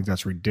episode. I think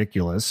that's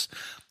ridiculous.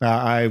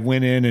 I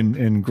went in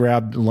and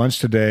grabbed lunch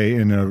today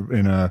in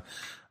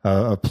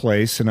a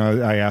place, and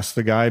I asked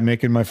the guy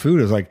making my food,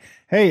 I was like,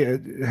 hey,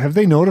 have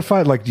they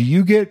notified, like, do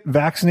you get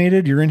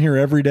vaccinated? You're in here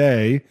every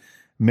day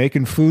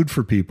making food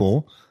for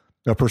people,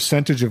 a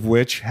percentage of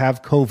which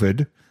have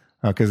COVID,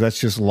 because that's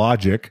just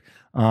logic.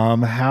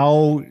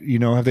 How,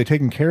 have they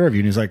taken care of you?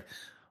 And he's like,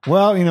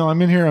 well,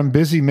 I'm in here, I'm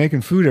busy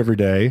making food every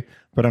day,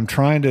 but I'm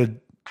trying to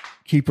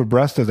keep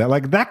abreast of that.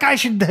 Like, that guy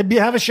should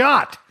have a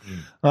shot.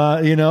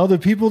 The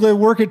people that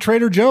work at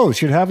Trader Joe's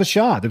should have a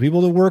shot. The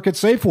people that work at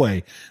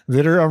Safeway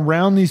that are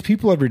around these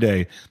people every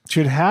day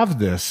should have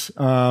this.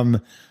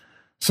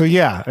 So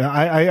yeah,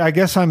 I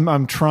guess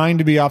I'm trying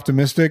to be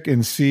optimistic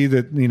and see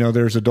that,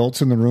 there's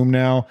adults in the room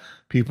now.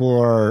 People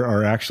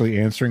are actually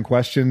answering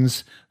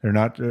questions. They're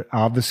not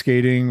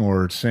obfuscating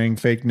or saying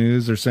fake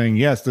news. They're saying,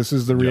 yes, this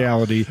is the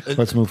reality.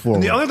 Let's move forward.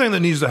 And the other thing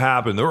that needs to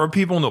happen, there are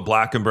people in the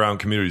black and brown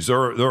communities. There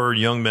are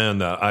young men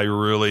that I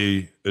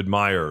really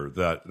admire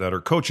that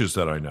are coaches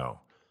that I know.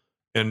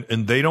 And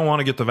they don't want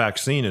to get the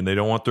vaccine, and they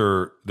don't want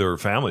their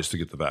families to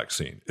get the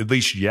vaccine, at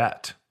least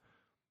yet.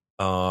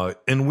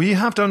 And we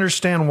have to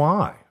understand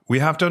why. We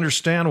have to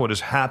understand what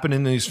has happened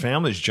in these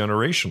families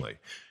generationally.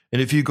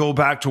 And if you go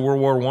back to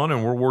World War I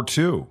and World War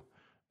II,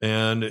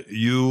 and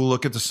you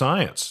look at the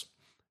science,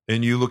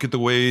 and you look at the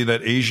way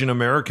that Asian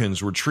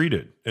Americans were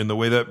treated, and the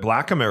way that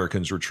Black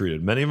Americans were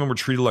treated, many of them were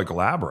treated like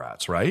lab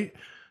rats, right?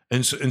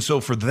 And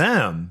so for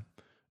them,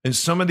 in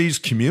some of these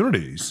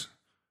communities,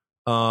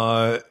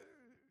 people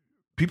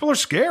are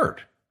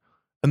scared.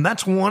 And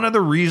that's one of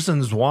the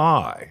reasons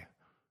why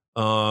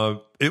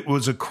it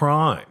was a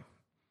crime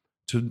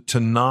to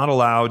not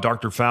allow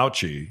Dr.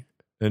 Fauci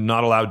and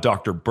not allow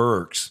Dr.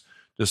 Birx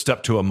to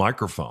step to a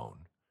microphone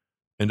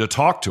and to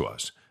talk to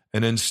us.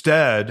 And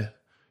instead,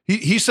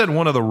 he said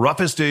one of the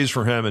roughest days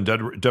for him, and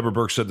Deborah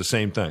Birx said the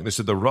same thing. They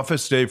said the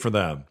roughest day for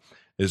them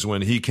is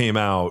when he came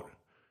out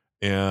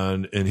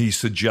and he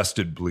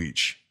suggested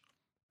bleach.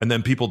 And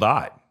then people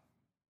died.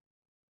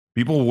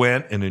 People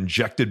went and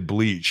injected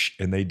bleach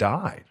and they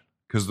died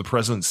because the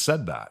president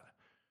said that.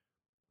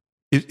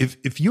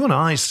 If you and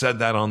I said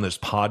that on this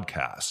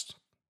podcast,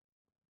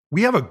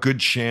 we have a good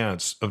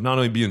chance of not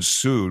only being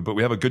sued, but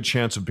we have a good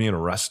chance of being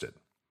arrested.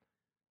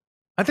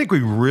 I think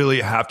we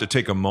really have to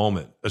take a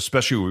moment,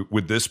 especially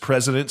with this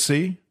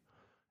presidency,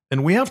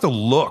 and we have to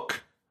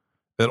look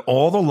at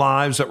all the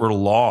lives that were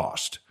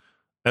lost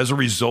as a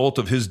result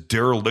of his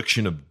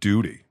dereliction of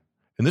duty.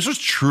 And this was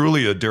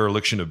truly a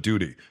dereliction of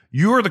duty.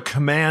 You are the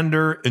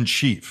commander in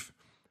chief.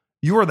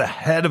 You are the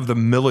head of the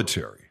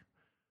military.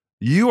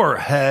 You are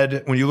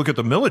head, when you look at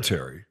the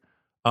military,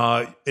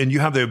 and you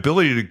have the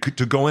ability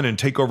to go in and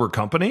take over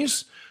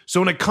companies. So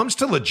when it comes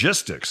to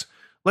logistics,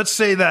 let's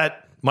say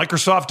that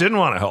Microsoft didn't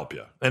want to help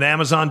you and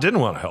Amazon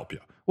didn't want to help you.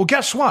 Well,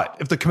 guess what?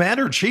 If the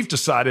commander in chief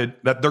decided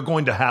that they're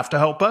going to have to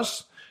help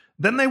us,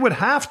 then they would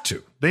have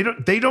to. They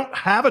don't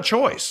have a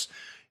choice.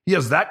 He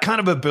has that kind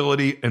of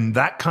ability and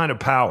that kind of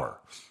power.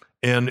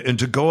 And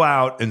to go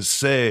out and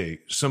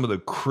say some of the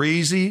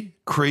crazy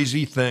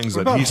things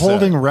What that he about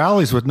holding said.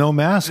 rallies with no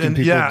mask and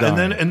people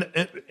dying?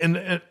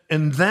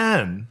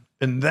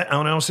 And then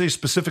I'll say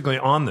specifically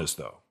on this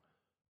though,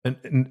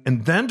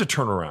 and then to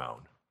turn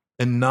around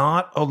and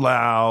not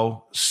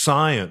allow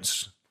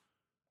science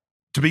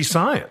to be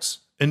science,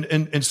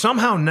 and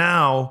somehow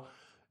now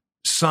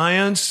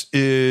science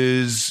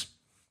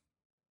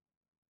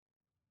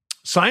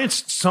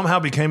somehow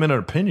became an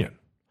opinion.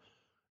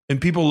 And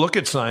people look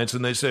at science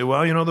and they say,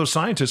 well, those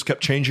scientists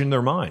kept changing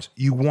their minds.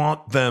 You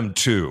want them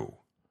to.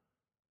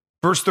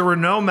 First, there were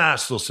no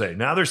masks, they'll say.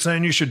 Now they're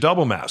saying you should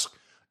double mask.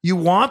 You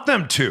want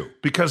them to,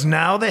 because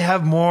now they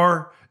have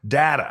more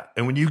data.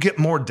 And when you get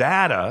more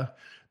data,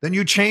 then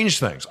you change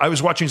things. I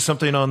was watching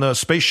something on the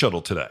space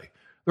shuttle today.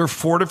 There are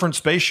 4 different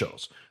space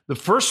shuttles. The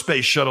first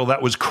space shuttle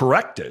that was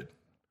corrected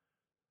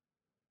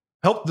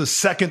helped the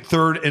second,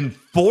 third, and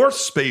fourth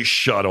space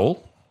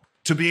shuttle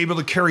to be able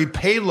to carry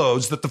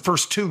payloads that the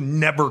first 2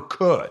 never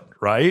could,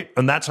 right?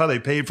 And that's how they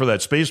paid for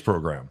that space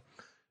program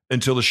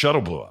until the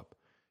shuttle blew up.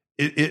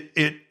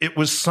 It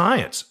was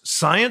science.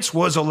 Science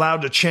was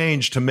allowed to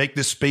change to make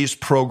this space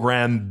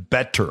program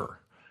better.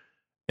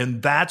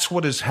 And that's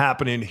what is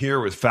happening here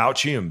with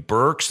Fauci and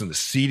Birx and the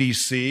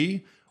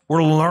CDC.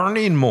 We're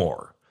learning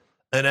more.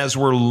 And as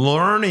we're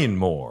learning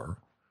more,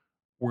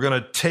 we're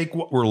going to take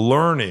what we're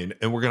learning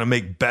and we're going to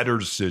make better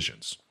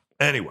decisions.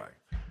 Anyway,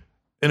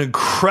 an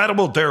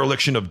incredible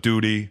dereliction of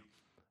duty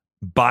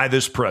by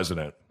this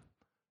president.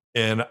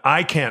 And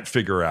I can't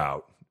figure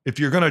out if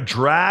you're going to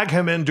drag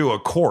him into a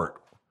court.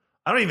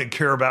 I don't even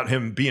care about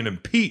him being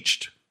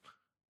impeached.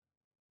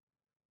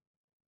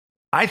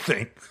 I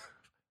think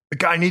the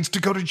guy needs to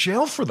go to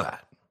jail for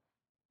that.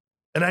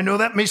 And I know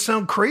that may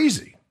sound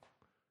crazy,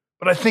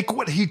 but I think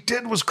what he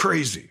did was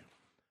crazy.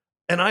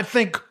 And I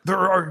think there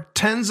are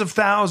tens of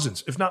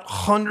thousands, if not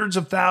hundreds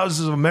of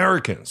thousands of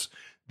Americans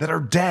that are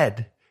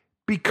dead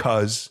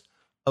because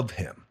of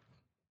him.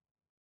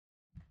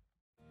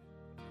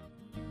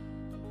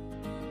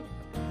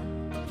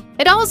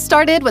 It all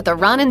started with a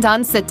Ron and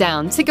Don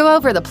sit-down to go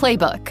over the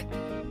playbook.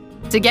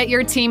 To get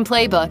your team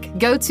playbook,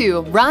 go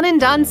to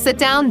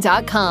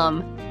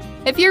ronanddonsitdown.com.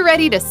 If you're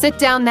ready to sit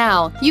down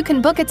now, you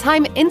can book a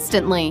time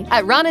instantly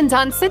at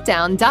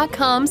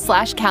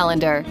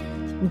ronanddonsitdown.com/calendar.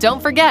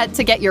 Don't forget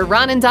to get your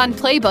Ron and Don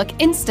playbook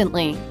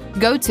instantly.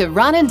 Go to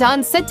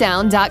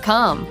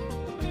ronanddonsitdown.com.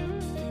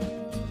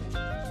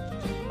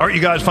 All right,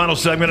 you guys, final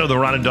segment of the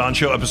Ron and Don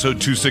Show, episode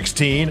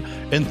 216.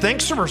 And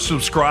thanks for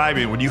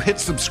subscribing. When you hit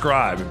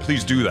subscribe, and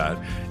please do that,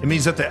 it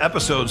means that the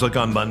episodes, like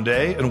on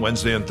Monday and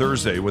Wednesday and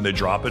Thursday, when they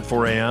drop at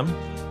 4 a.m.,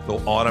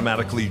 they'll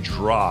automatically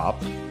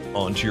drop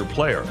onto your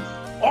player.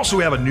 Also,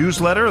 we have a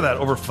newsletter that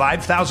over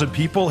 5,000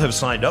 people have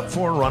signed up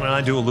for. Ron and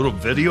I do a little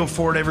video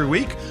for it every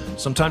week.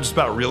 Sometimes it's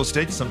about real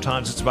estate.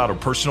 Sometimes it's about our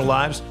personal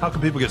lives. How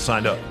can people get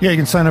signed up? Yeah, you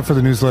can sign up for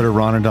the newsletter,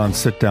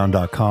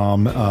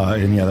 ronanddonsitdown.com.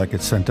 And yeah, that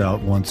gets sent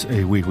out once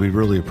a week. We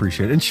really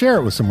appreciate it. And share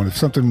it with someone. If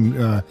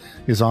something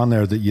is on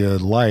there that you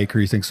like or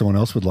you think someone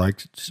else would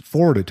like, just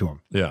forward it to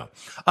them. Yeah.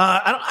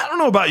 I don't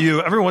know about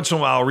you. Every once in a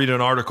while, I'll read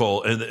an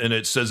article and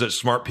it says that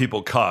smart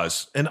people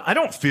cuss. And I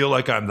don't feel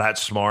like I'm that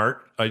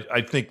smart.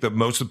 I think that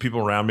most of the people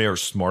around me are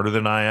smarter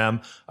than I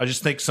am. I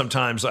just think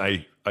sometimes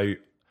I've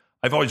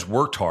always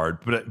worked hard,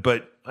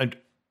 but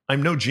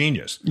I'm no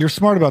genius. You're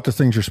smart about the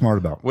things you're smart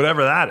about.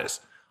 Whatever that is.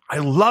 I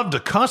love to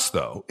cuss,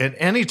 though. And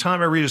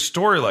anytime I read a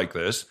story like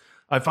this,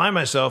 I find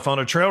myself on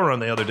a trail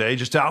run the other day,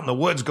 just out in the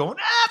woods going,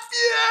 F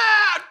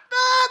yeah, F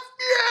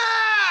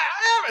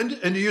yeah,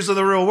 and using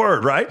the real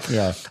word, right?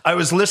 Yeah. I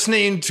was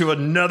listening to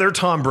another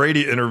Tom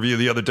Brady interview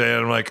the other day,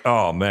 and I'm like,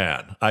 oh,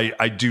 man,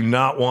 I do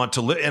not want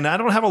to live. And I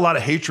don't have a lot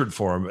of hatred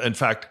for him. In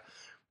fact,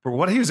 for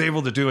what he was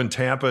able to do in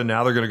Tampa, and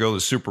now they're going to go to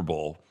the Super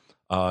Bowl,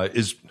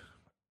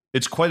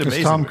 it's quite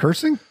amazing. Is Tom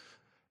cursing?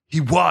 He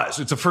was.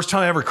 It's the first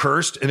time I ever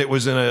cursed, and it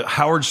was in a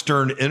Howard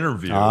Stern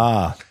interview.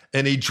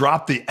 And he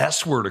dropped the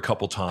S word a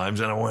couple times,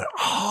 and I went,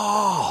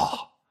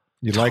 "Oh,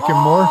 you like him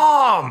more?"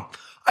 Tom,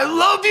 I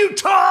love you,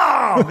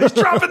 Tom. He's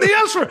dropping the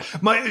S word.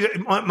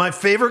 My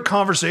favorite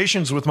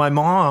conversations with my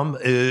mom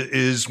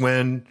is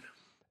when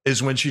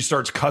she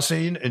starts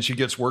cussing and she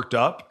gets worked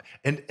up.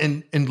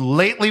 And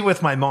lately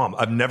with my mom,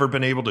 I've never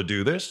been able to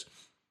do this.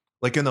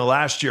 Like in the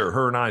last year,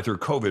 her and I through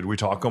COVID, we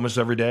talk almost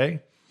every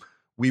day.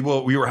 We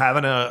were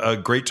having a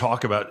great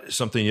talk about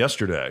something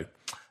yesterday.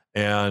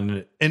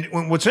 And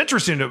what's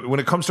interesting when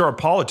it comes to our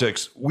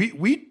politics,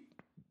 we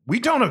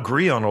don't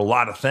agree on a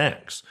lot of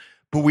things,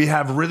 but we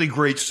have really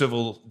great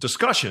civil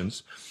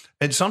discussions.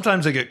 And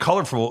sometimes they get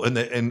colorful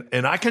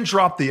and I can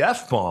drop the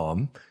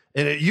F-bomb.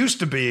 And it used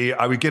to be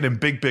I would get in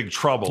big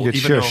trouble. You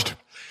get shushed.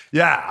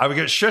 I would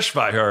get shushed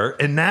by her.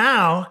 And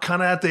now,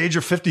 kind of at the age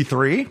of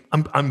 53,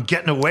 I'm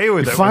getting away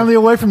with it. Finally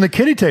away from the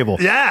kiddie table.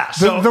 Yeah.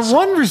 The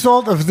one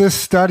result of this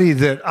study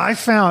that I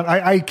found,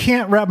 I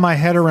can't wrap my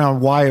head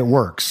around why it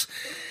works.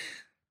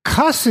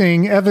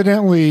 Cussing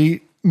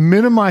evidently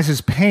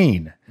minimizes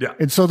pain. Yeah.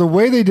 And so the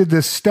way they did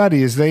this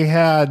study is they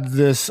had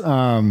this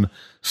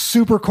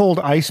super cold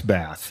ice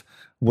bath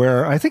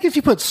where I think if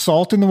you put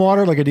salt in the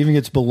water, like it even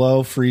gets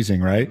below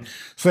freezing, right?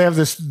 So they have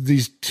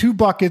these two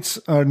buckets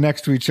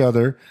next to each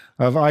other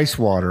of ice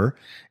water.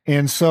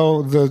 And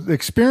so the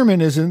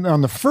experiment is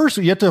on the first,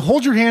 you have to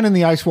hold your hand in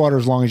the ice water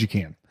as long as you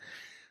can.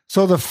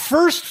 So the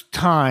first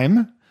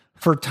time,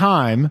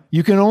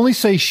 you can only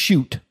say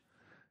shoot.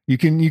 You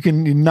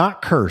can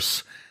not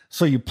curse.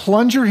 So you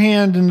plunge your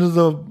hand into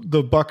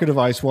the bucket of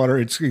ice water.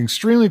 It's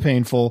extremely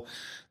painful.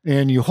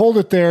 And you hold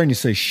it there and you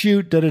say,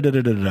 shoot,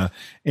 da-da-da-da-da-da.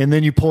 And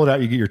then you pull it out,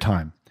 you get your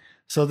time.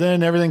 So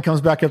then everything comes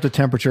back up to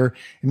temperature.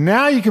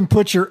 Now you can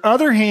put your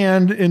other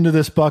hand into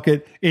this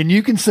bucket and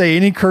you can say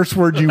any curse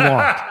word you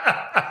want.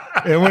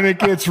 And when it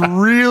gets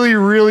really,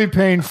 really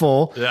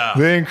painful,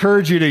 they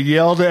encourage you to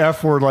yell the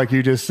F word like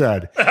you just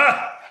said.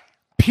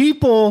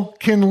 People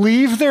can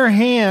leave their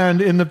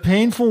hand in the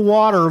painful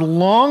water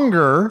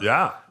longer.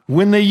 Yeah.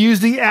 When they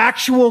use the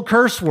actual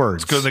curse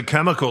words. Because the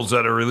chemicals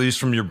that are released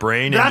from your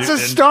brain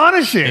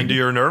astonishing. Into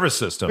your nervous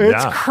system.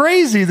 It's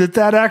crazy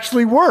that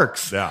actually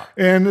works. Yeah.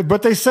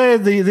 But they say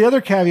the other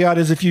caveat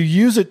is if you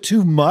use it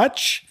too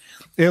much,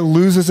 it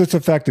loses its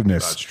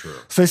effectiveness. That's true.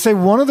 So they say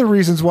one of the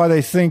reasons why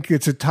they think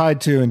it's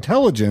tied to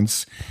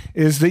intelligence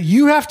is that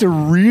you have to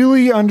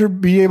really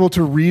be able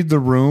to read the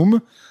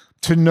room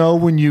to know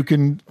when you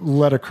can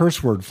let a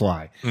curse word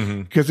fly.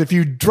 Because if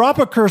you drop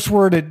a curse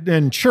word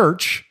in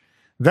church,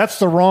 that's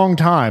the wrong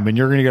time and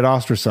you're going to get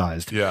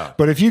ostracized. Yeah.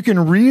 But if you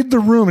can read the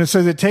room, it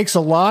says it takes a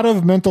lot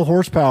of mental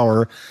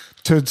horsepower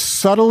to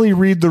subtly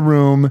read the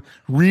room,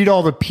 read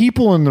all the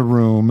people in the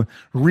room,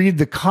 read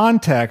the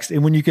context.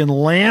 And when you can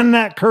land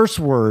that curse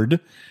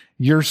word,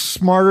 you're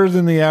smarter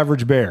than the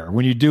average bear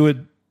when you do it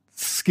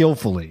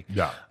skillfully.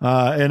 Yeah.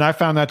 And I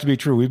found that to be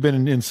true. We've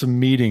been in some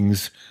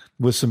meetings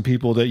with some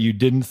people that you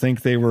didn't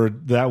think they were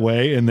that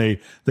way. And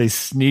they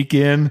sneak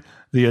in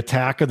the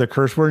attack of the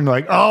curse word and you're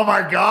like, oh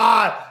my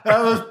God, that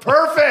was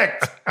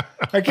perfect.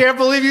 I can't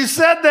believe you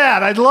said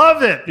that. I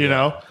love it. You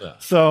know? Yeah.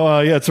 So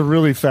it's a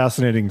really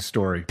fascinating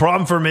story.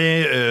 Problem for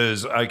me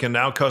is I can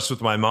now cuss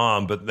with my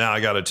mom, but now I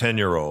got a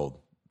 10-year-old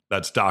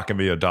that's docking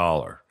me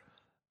 $1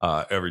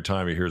 every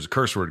time he hears a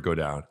curse word go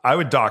down. I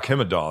would dock him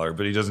 $1,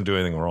 but he doesn't do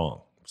anything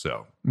wrong.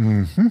 So.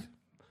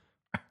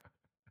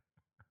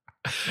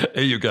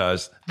 Hey, you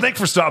guys. Thanks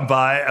for stopping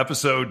by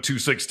episode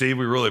 216.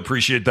 We really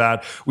appreciate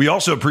that. We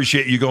also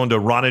appreciate you going to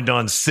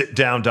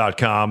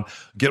ronanddonsitdown.com,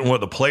 getting one of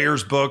the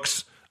players'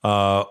 books,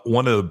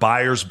 one of the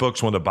buyers'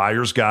 books, one of the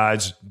buyer's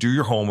guides. Do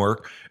your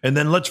homework, and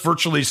then let's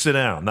virtually sit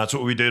down. That's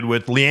what we did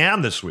with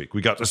Leanne this week.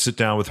 We got to sit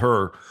down with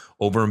her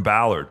over in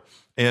Ballard.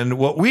 And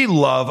what we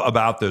love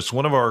about this,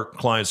 one of our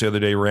clients the other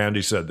day,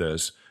 Randy, said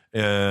this,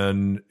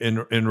 and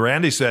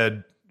Randy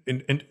said,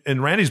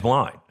 and Randy's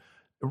blind.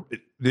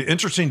 The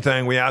interesting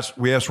thing, we asked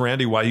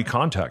Randy why he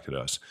contacted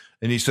us,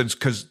 and he said,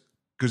 because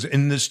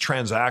in this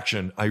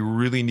transaction, I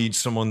really need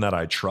someone that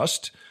I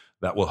trust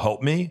that will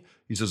help me.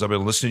 He says, I've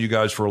been listening to you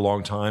guys for a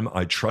long time.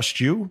 I trust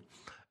you.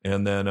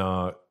 And then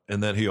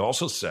he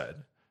also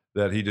said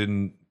that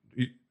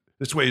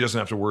this way he doesn't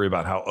have to worry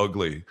about how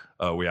ugly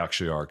we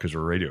actually are because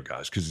we're radio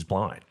guys, because he's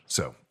blind.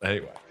 So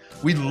anyway,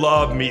 we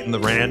love meeting the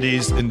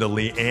Randys and the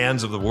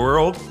Leannes of the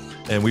world.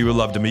 And we would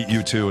love to meet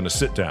you too in a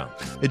sit down.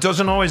 It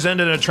doesn't always end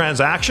in a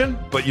transaction,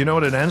 but you know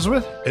what it ends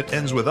with? It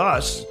ends with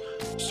us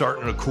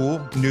starting a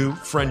cool new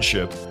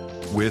friendship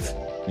with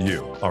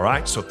you. All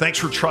right. So thanks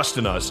for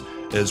trusting us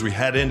as we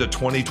head into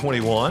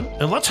 2021,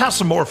 and let's have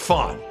some more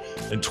fun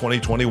in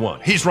 2021.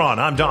 He's Ron.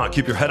 I'm Don.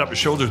 Keep your head up, your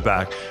shoulders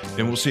back,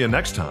 and we'll see you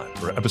next time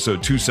for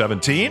episode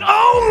 217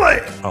 only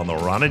on the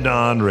Ron and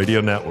Don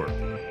Radio Network.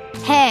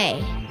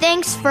 Hey,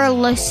 thanks for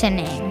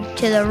listening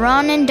to the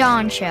Ron and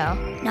Don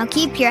Show. Now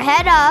keep your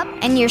head up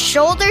and your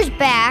shoulders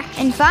back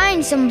and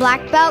find some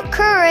black belt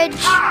courage.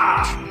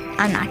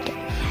 I'm not kidding.